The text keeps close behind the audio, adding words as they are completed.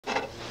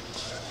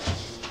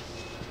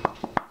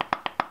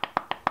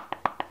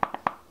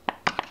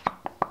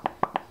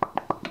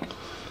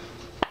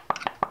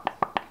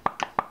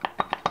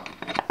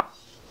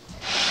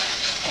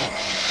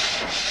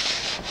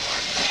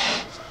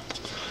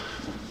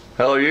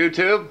Hello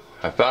YouTube.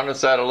 I found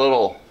this at a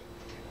little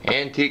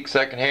antique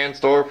secondhand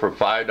store for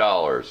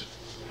 $5.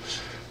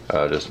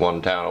 Just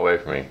one town away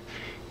from me.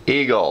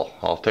 Eagle.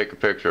 I'll take a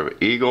picture of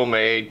it. Eagle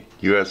Made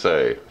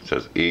USA. It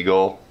says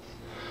Eagle.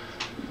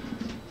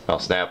 I'll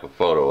snap a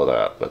photo of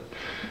that, but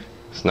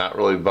it's not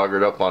really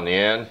buggered up on the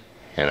end,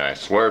 and I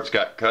swear it's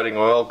got cutting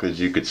oil because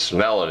you could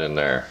smell it in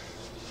there.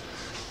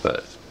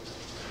 But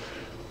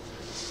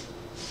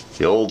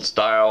the old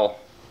style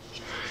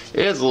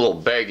is a little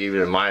big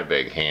even in my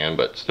big hand,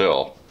 but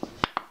still.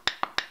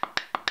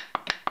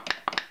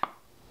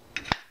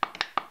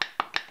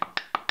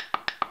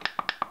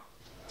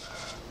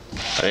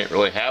 I didn't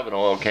really have an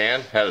oil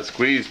can. Had a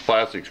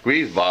plastic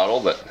squeeze bottle,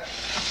 but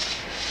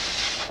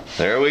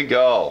there we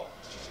go.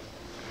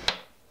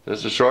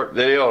 Just a short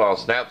video and I'll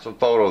snap some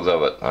photos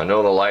of it. I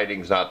know the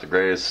lighting's not the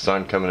greatest,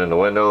 sun coming in the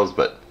windows,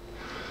 but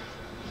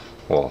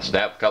we'll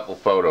snap a couple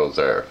photos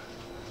there.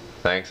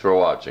 Thanks for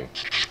watching.